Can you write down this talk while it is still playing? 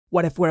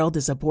What If World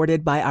is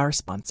supported by our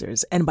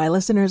sponsors and by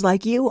listeners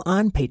like you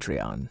on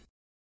Patreon.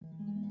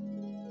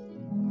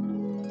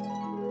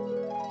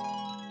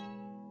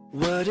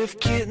 What if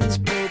kittens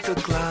played the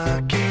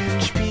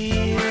glockenspiel?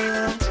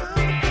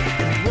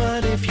 And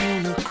what if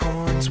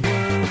unicorns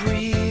were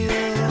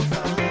real?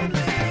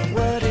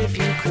 What if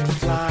you could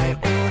fly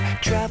or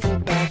travel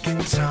back in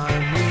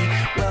time?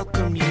 We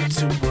welcome you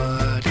to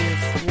What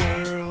If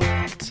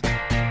World.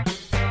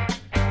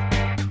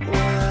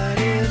 What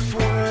If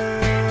World?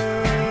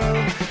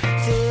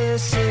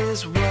 This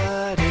is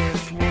What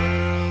If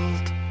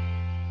World.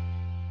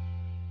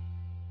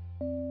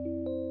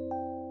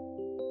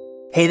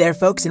 Hey there,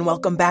 folks, and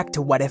welcome back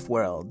to What If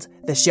World,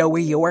 the show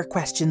where your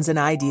questions and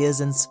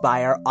ideas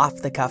inspire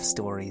off-the-cuff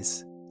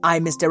stories.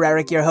 I'm Mr.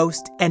 Eric, your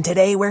host, and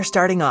today we're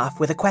starting off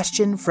with a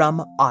question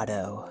from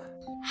Otto.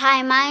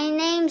 Hi, my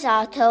name's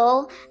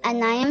Otto,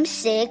 and I am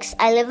 6.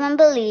 I live in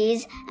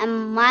Belize,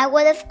 and my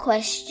what if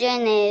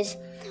question is,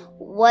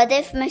 what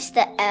if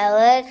Mr.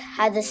 Eric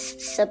had a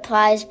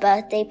surprise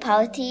birthday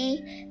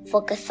party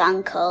for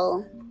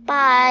Cthulhu?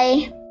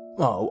 Bye.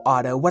 Oh,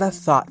 Otto, what a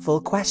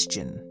thoughtful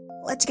question.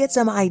 Let's get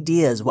some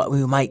ideas what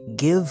we might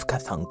give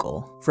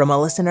Cthulhu from a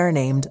listener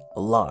named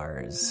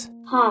Lars.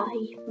 Hi,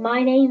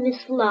 my name is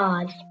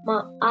Lars.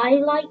 I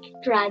like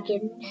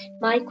dragons.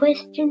 My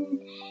question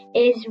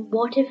is,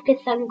 what if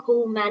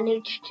Cthulhu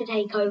managed to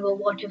take over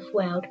What If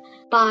World?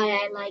 Bye,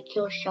 I like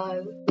your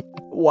show.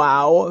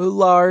 Wow,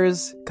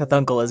 Lars,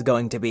 Cthulhu is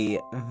going to be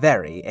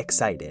very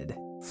excited.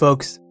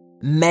 Folks,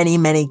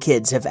 many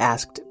kids have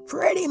asked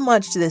pretty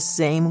much the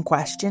same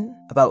question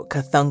about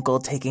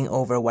Cthulhu taking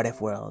over What If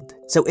World.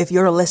 So if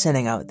you're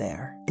listening out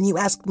there and you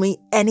asked me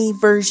any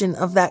version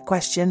of that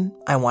question,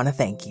 I want to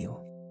thank you.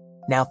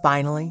 Now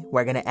finally,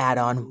 we're going to add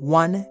on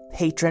one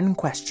patron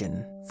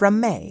question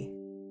from May.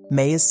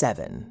 May is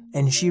 7,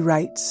 and she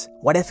writes,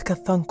 what if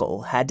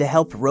Cthulhu had to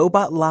help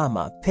Robot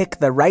Llama pick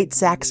the right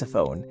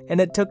saxophone, and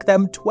it took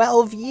them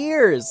 12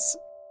 years?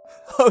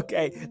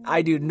 Okay,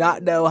 I do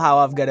not know how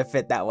I'm going to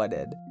fit that one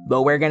in,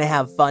 but we're going to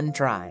have fun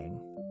trying.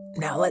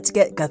 Now let's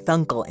get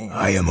Cthulhu in.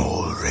 I am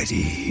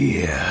already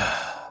here.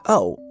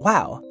 Oh,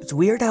 wow. It's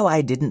weird how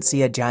I didn't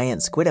see a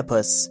giant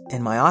squidopus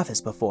in my office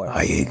before.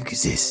 I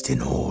exist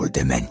in all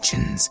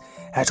dimensions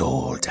at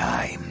all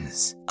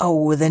times.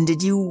 Oh, then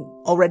did you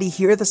already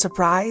hear the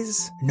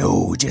surprise?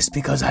 No, just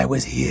because I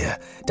was here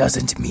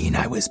doesn't mean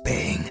I was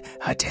paying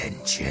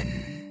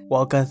attention.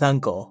 Well,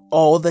 Cthulhu,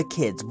 all the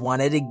kids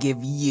wanted to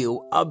give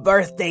you a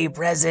birthday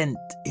present.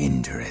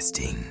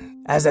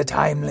 Interesting. As a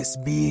timeless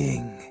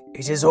being,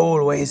 it is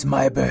always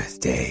my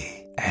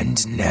birthday,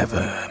 and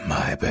never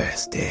my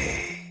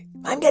birthday.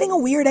 I'm getting a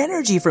weird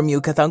energy from you,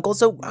 Cthulhu,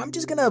 so I'm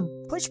just gonna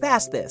push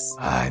past this.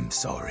 I'm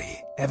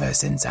sorry. Ever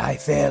since I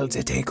failed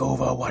to take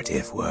over What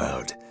If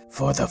World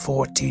for the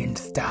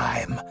 14th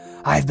time,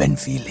 I've been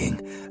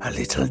feeling a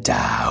little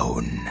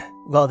down.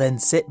 Well then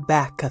sit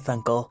back,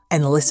 Cthulhu,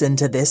 and listen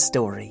to this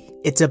story.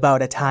 It's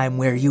about a time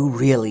where you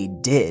really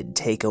did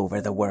take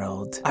over the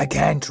world. I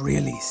can't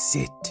really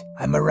sit.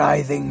 I'm a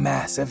writhing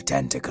mass of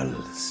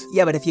tentacles.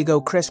 Yeah, but if you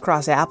go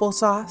crisscross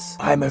applesauce?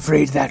 I'm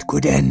afraid that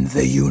could end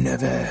the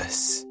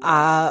universe.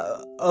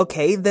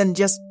 Okay, then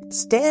just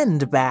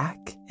stand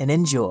back and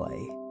enjoy.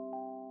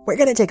 We're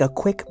gonna take a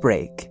quick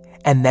break,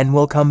 and then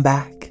we'll come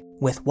back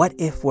with What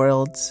If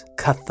World's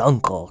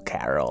Cthulhu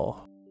Carol.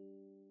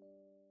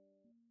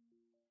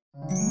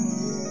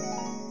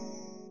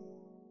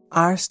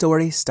 Our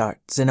story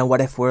starts in a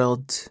What If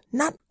world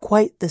not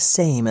quite the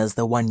same as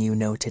the one you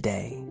know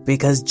today,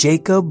 because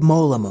Jacob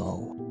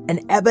Molimo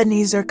and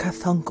Ebenezer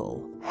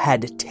Cthulhu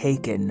had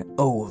taken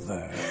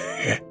over.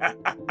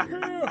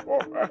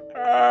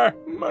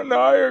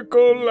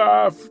 Maniacal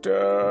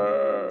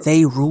laughter.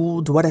 They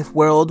ruled What If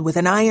World with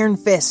an iron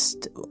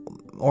fist,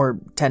 or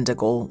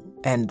tentacle,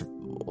 and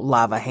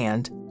lava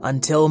hand,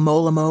 until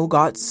Molimo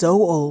got so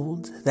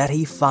old that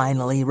he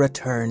finally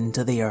returned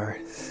to the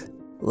earth,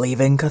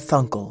 leaving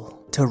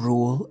Cthulhu to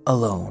rule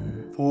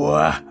alone.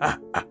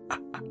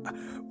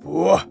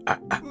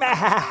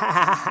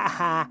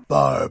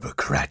 Barb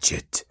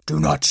Cratchit, do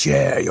not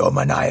share your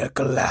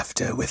maniacal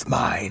laughter with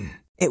mine.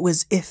 It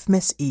was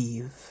Ifmis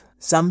Eve,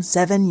 some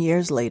 7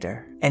 years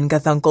later, and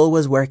Cthulhu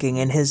was working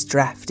in his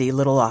drafty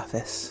little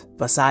office,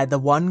 beside the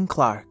one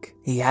Clark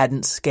he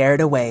hadn't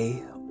scared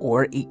away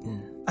or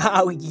eaten.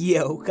 Oh,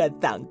 yo,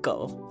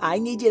 Cthulhu. I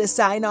need you to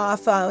sign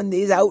off on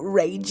these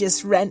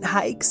outrageous rent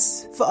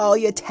hikes for all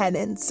your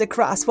tenants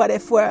across What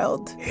If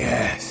World.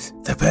 Yes,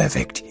 the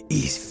perfect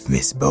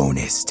Ifmis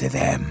bonus to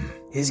them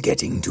is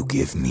getting to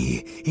give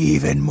me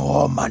even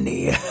more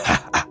money.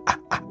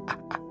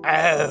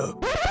 Oh.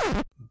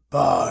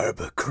 Barb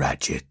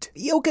Cratchit.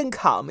 You can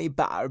call me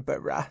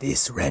Barbara.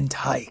 This rent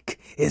hike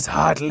is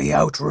hardly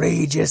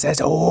outrageous at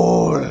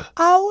all.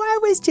 Oh, I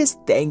was just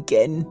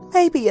thinking,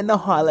 maybe in the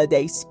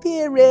holiday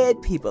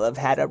spirit, people have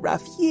had a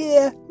rough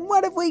year.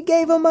 What if we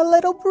gave them a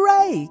little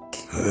break?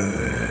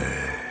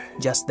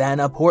 Just then,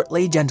 a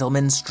portly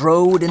gentleman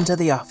strode into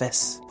the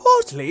office.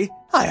 Portly?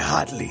 I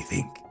hardly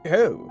think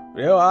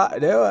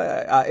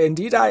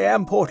Indeed I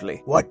am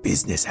portly. What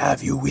business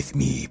have you with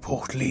me,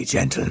 portly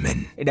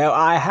gentleman?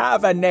 I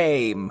have a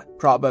name,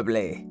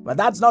 probably, but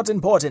that's not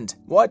important.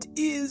 What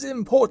is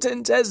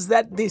important is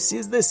that this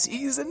is the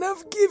season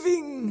of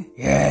giving.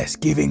 Yes,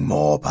 giving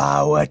more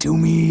power to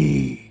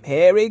me.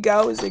 Here he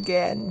goes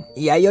again.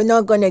 Yeah, you're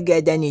not gonna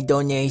get any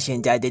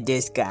donations out of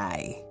this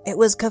guy. It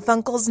was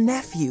Cathuncle's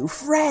nephew,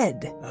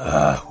 Fred.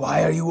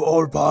 Why are you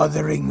all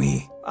bothering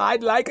me?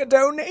 I'd like a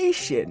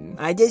donation.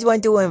 I just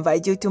want to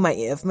invite you to my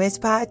Ifmas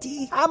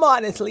party. I'm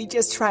honestly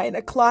just trying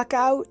to clock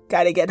out.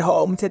 Gotta get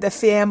home to the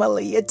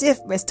family. It's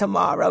Ifmas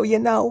tomorrow,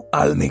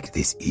 I'll make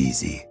this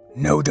easy.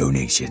 No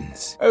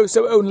donations. Oh,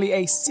 so only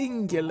a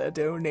singular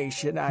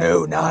donation,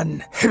 No,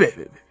 none.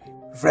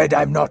 Fred,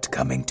 I'm not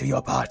coming to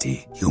your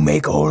party. You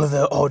make all of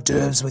the hors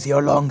d'oeuvres with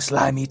your long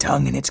slimy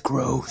tongue and it's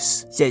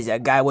gross. Says a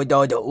guy with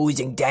all the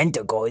oozing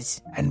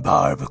tentacles. And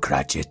Barb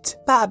Cratchit.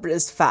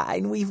 Barbara's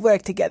fine. We've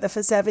worked together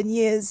for 7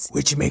 years.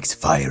 Which makes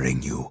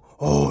firing you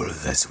all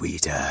the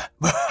sweeter.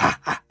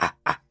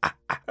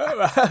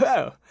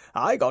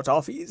 I got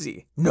off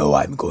easy. No,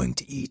 I'm going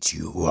to eat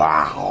you.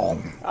 Wow.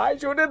 I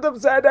shouldn't have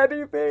said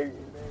anything.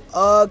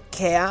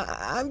 Okay,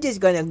 I'm just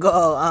gonna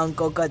go,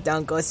 Uncle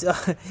Cathunkle, so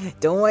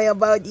don't worry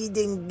about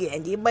eating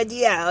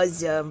anybody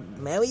else.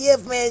 Merry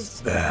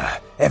Ifmas.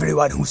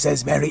 Everyone who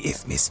says Merry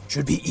Ifmas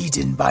should be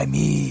eaten by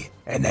me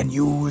and then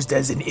used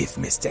as an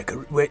Ifmas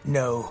Wait,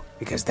 no,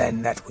 because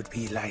then that would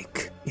be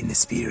like in the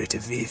spirit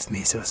of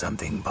Ifmas or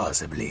something,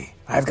 possibly.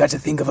 I've got to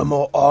think of a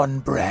more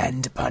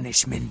on-brand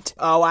punishment.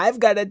 Oh,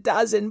 I've got a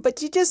dozen,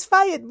 but you just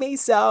fired me,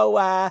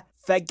 so,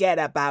 forget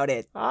about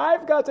it.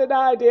 I've got an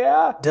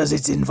idea. Does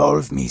it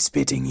involve me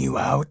spitting you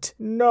out?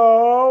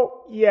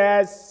 No.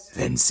 Yes.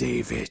 Then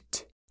save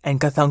it. And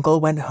Cathunkle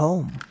went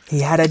home. He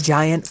had a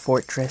giant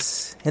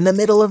fortress in the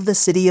middle of the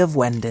city of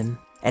Wendon,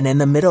 and in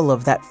the middle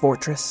of that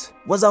fortress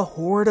was a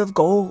hoard of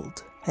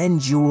gold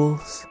and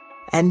jewels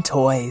and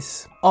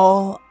toys,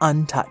 all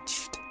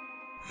untouched.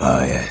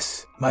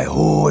 Yes, my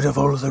hoard of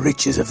all the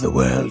riches of the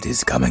world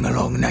is coming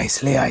along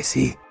nicely, I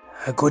see.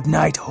 A good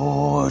night,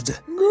 hoard.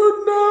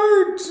 Good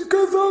night,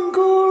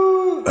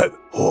 Cathunkle.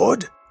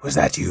 Hoard? Was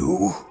that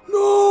you?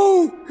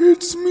 No,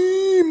 it's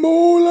me,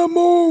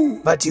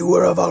 Molamo. But you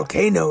were a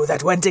volcano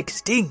that went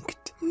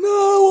extinct.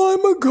 Now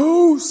I'm a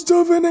ghost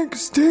of an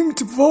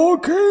extinct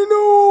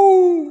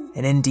volcano.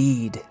 And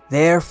indeed,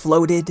 there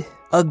floated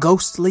a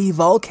ghostly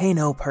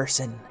volcano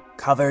person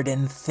covered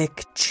in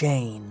thick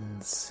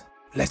chains.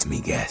 Let me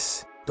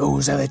guess.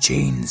 Those are the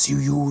chains you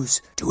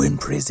use to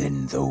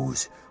imprison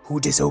those who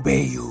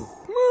disobey you.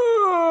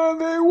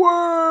 They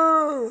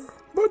were.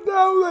 But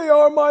now they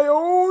are my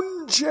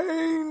own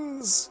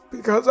chains.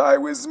 Because I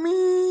was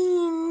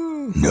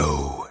mean.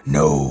 No.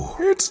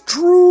 It's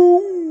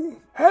true.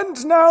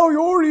 And now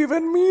you're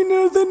even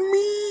meaner than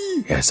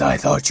me. Yes, I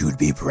thought you'd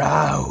be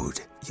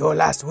proud. Your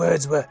last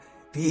words were,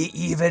 be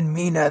even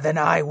meaner than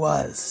I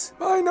was.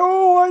 I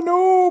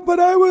know, but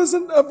I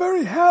wasn't a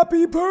very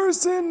happy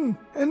person.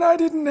 And I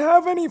didn't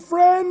have any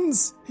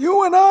friends.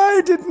 You and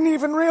I didn't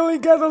even really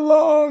get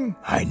along.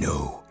 I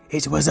know.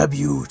 It was a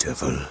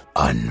beautiful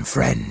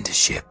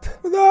unfriendship.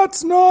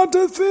 That's not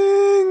a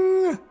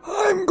thing.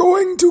 I'm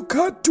going to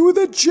cut to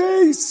the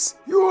chase.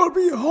 You'll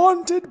be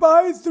haunted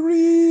by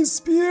 3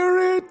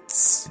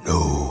 spirits.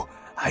 No,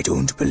 I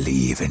don't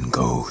believe in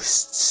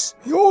ghosts.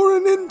 You're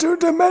an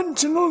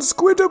interdimensional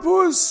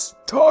squidopus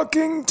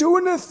talking to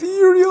an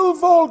ethereal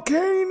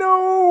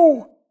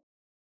volcano.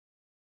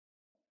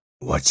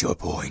 What's your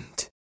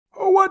point?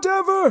 Or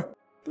whatever.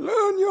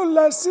 Learn your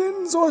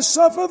lessons or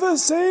suffer the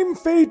same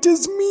fate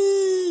as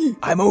me.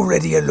 I'm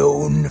already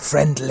alone,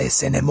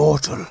 friendless, and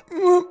immortal.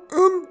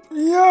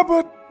 Yeah,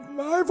 but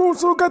I've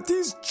also got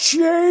these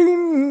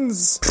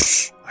chains.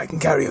 Psh, I can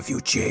carry a few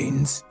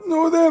chains.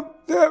 No,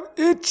 they're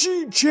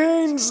itchy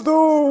chains,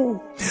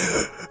 though.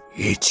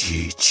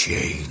 Itchy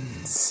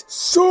chains.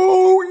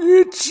 So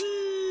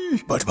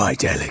itchy. But my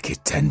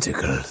delicate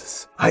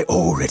tentacles, I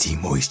already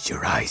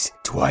moisturize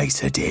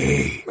twice a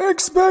day.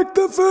 Expect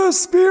the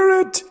first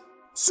spirit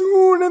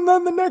soon, and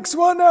then the next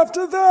one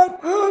after that,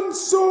 and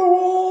so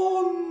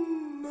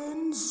on,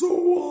 and so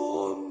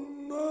on,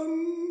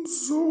 and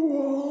so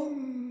on,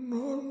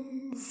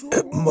 and so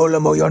on.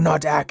 Molamo, you're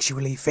not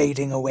actually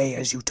fading away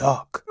as you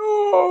talk.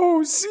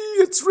 Oh, see,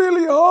 it's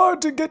really hard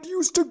to get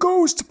used to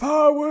ghost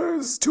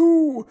powers,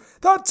 too.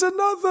 That's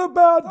another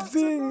bad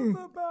thing.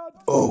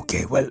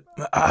 Okay, well,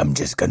 I'm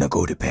just gonna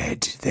go to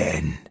bed,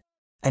 then.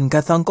 And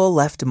Cathunkle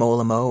left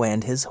Molamo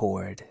and his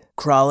hoard,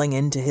 crawling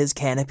into his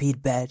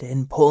canopied bed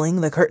and pulling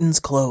the curtains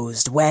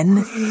closed when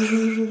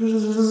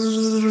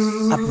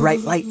a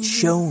bright light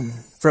shone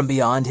from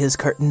beyond his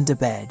curtained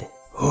bed.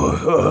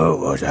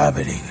 What's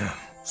happening?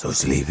 So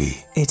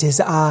sleepy. It is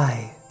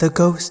I, the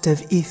ghost of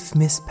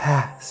Ifmas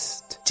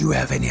Past. Do you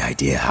have any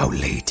idea how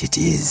late it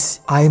is?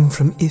 I'm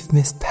from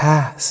Ifmas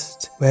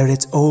Past, where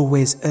it's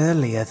always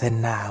earlier than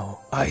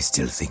now. I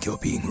still think you're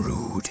being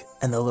rude.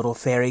 And the little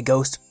fairy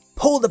ghost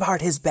pulled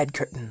apart his bed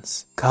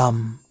curtains.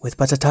 Come, with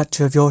but a touch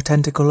of your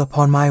tentacle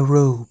upon my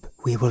robe,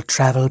 we will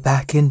travel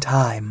back in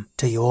time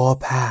to your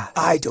past.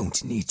 I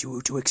don't need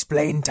you to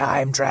explain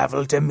time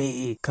travel to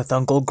me.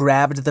 Cthulhu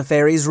grabbed the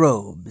fairy's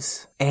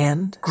robes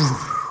and...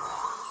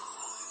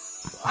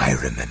 I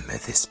remember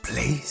this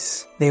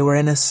place. They were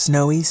in a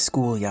snowy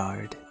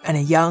schoolyard, and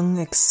a young,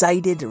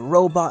 excited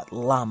robot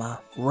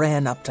llama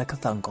ran up to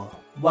Cthulhu.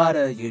 What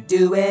are you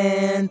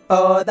doing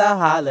for the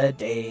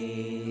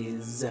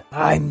holidays?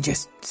 I'm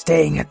just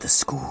staying at the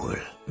school.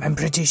 I'm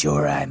pretty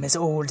sure I'm as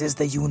old as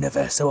the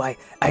universe, so I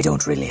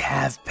don't really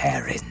have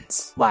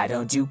parents. Why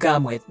don't you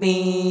come with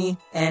me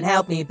and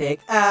help me pick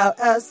out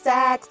a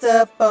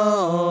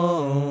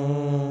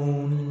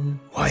saxophone?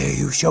 Why are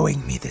you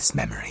showing me this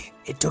memory?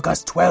 It took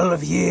us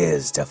 12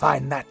 years to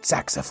find that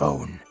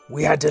saxophone.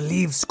 We had to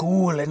leave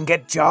school and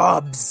get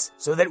jobs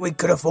so that we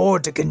could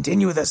afford to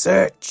continue the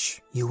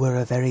search. You were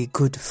a very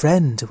good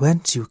friend,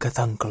 weren't you,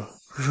 Cthulhu?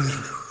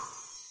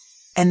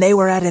 And they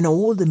were at an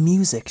old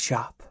music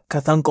shop.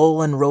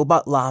 Cthulhu and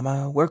Robot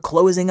Llama were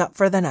closing up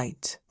for the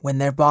night when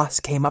their boss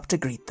came up to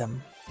greet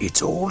them.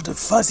 It's old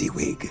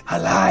Fuzzywig,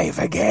 alive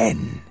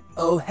again.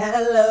 Oh,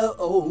 hello,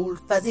 old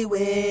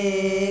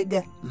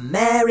Fuzzywig.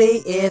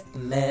 Merry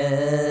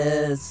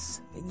Ifmas.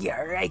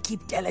 I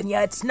keep telling you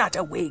it's not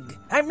a wig.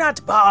 I'm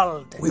not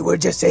bald. We were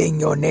just saying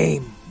your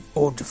name,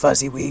 old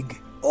Fuzzywig.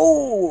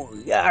 Oh,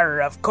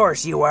 of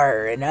course you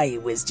are, and I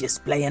was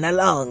just playing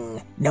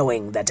along,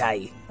 knowing that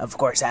I, of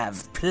course,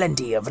 have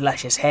plenty of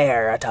luscious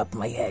hair atop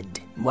my head.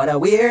 What a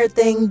weird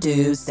thing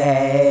to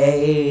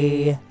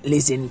say.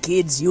 Listen,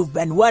 kids, you've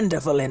been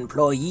wonderful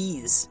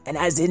employees, and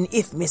as an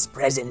Ifmis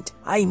present,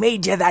 I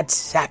made you that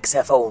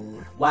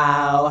saxophone.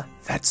 Wow.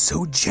 That's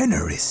so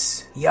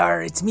generous.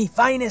 It's me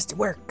finest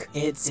work.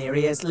 It's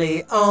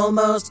seriously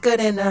almost good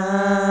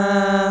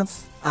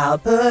enough. I'll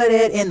put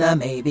it in the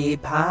maybe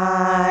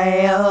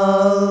pile.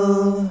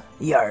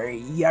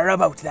 You're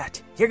about that.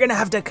 You're gonna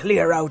have to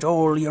clear out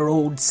all your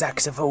old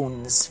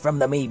saxophones from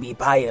the maybe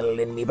pile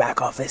in me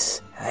back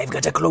office. I've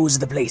got to close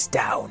the place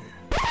down.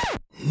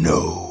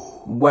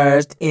 No.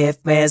 Worst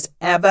Ifmas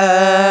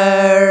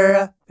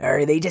ever.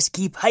 Or they just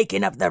keep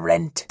hiking up the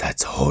rent.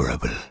 That's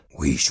horrible.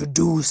 We should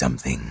do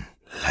something,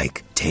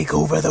 like take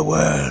over the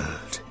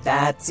world.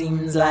 That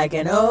seems like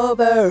an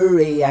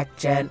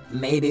overreaction.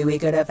 Maybe we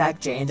could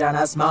affect change on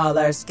a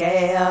smaller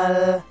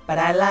scale. But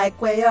I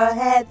like where your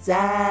head's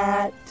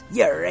at.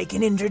 I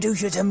can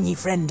introduce you to me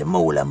friend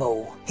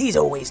Molamo. He's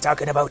always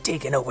talking about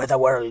taking over the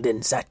world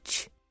and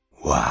such.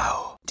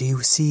 Wow. Do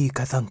you see,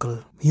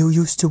 Cthulhu? You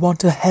used to want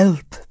to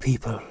help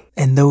people.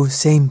 And those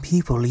same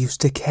people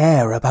used to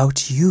care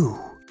about you.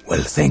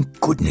 Well, thank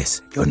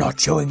goodness you're not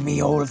showing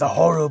me all the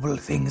horrible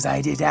things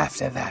I did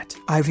after that.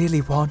 I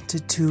really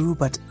wanted to,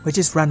 but we're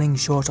just running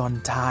short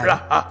on time.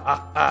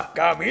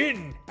 Come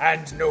in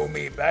and know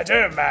me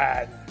better,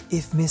 man.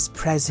 Ifmis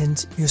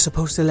present, you're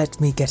supposed to let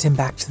me get him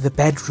back to the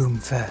bedroom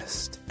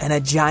first. And a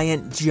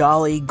giant,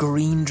 jolly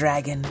green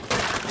dragon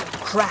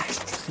crashed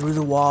through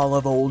the wall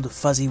of old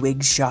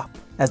Fuzzywig's shop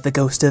as the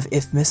ghost of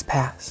Ifmis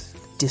past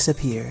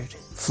disappeared,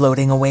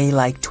 floating away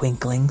like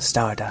twinkling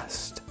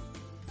stardust.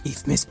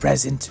 Ifmis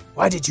present,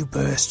 why did you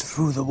burst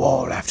through the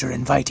wall after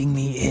inviting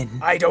me in?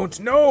 I don't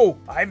know.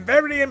 I'm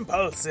very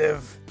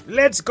impulsive.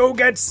 Let's go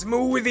get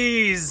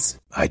smoothies.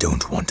 I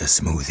don't want a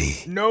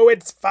smoothie. No,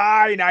 it's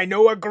fine. I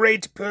know a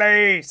great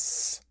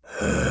place.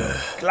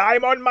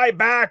 Climb on my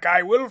back.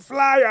 I will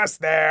fly us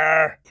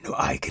there.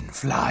 I can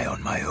fly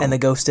on my own. And the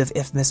ghost of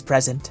Ifmis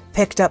present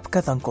picked up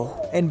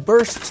Cthulhu and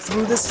burst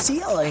through the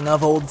ceiling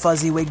of old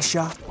Fuzzywig's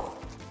shop.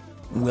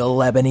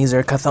 Will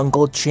Ebenezer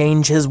Cthulhu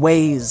change his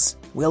ways?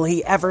 Will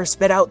he ever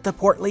spit out the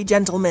portly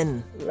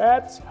gentleman?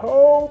 Let's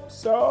hope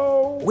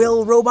so.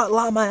 Will Robot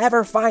Llama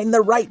ever find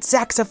the right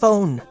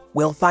saxophone?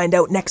 We'll find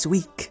out next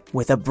week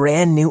with a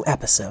brand new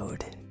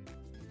episode.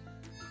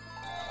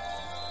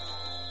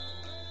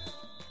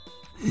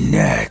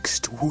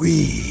 Next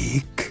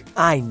week?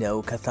 I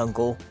know,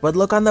 Cthulhu, but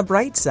look on the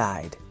bright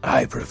side.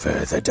 I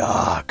prefer the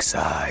dark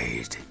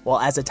side. Well,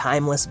 as a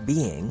timeless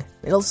being,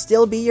 it'll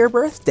still be your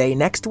birthday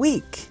next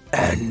week.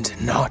 And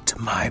not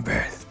my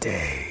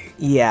birthday.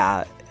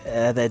 Yeah,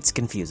 that's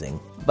confusing.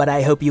 But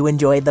I hope you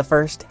enjoyed the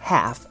first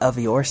half of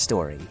your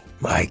story.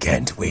 I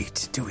can't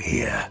wait to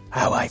hear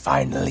how I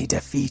finally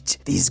defeat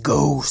these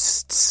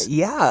ghosts.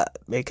 Yeah,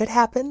 it could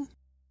happen.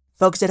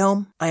 Folks at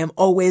home, I am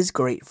always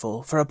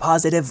grateful for a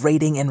positive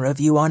rating and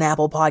review on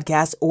Apple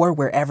Podcasts or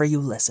wherever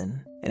you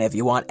listen. And if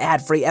you want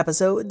ad-free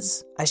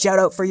episodes, a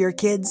shout-out for your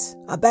kids,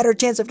 a better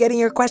chance of getting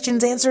your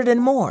questions answered,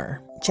 and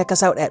more, check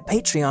us out at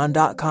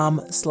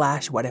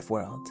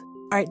patreon.com/whatifworld.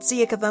 Alright, see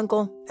ya,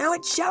 Cthulhu. Now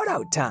it's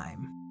shout-out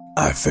time.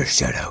 Our first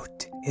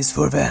shout-out is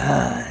for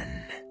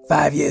Vahan,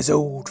 5 years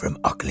old from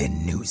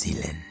Auckland, New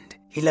Zealand.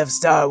 He loves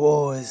Star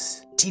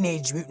Wars,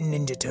 Teenage Mutant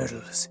Ninja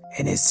Turtles,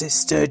 and his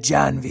sister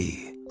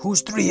Janvi,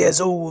 who's 3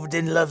 years old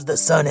and loves the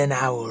sun and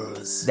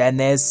owls. Then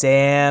there's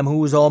Sam,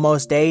 who's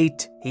almost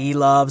 8. He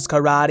loves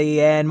karate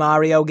and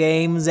Mario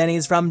games, and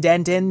he's from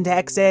Denton,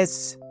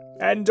 Texas.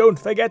 And don't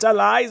forget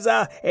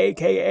Eliza,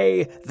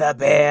 aka the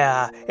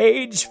Bear,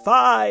 age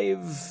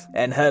 5.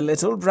 And her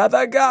little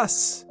brother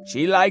Gus.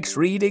 She likes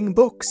reading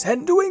books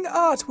and doing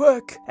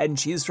artwork, and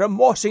she's from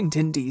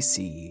Washington,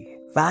 D.C.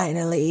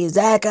 Finally,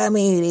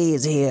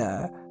 Zachamedes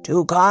here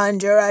to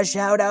conjure a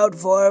shout-out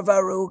for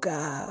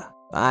Veruca.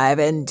 I've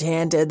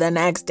enchanted the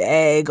next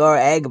egg or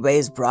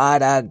egg-based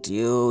product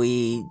you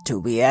eat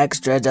to be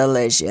extra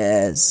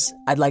delicious.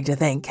 I'd like to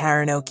thank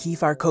Karen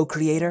O'Keefe, our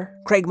co-creator,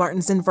 Craig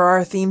Martinson for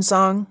our theme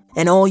song,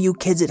 and all you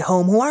kids at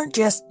home who aren't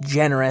just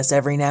generous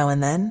every now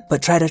and then,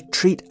 but try to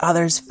treat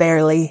others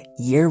fairly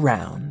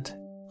year-round.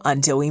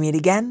 Until we meet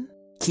again,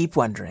 keep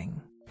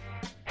wondering.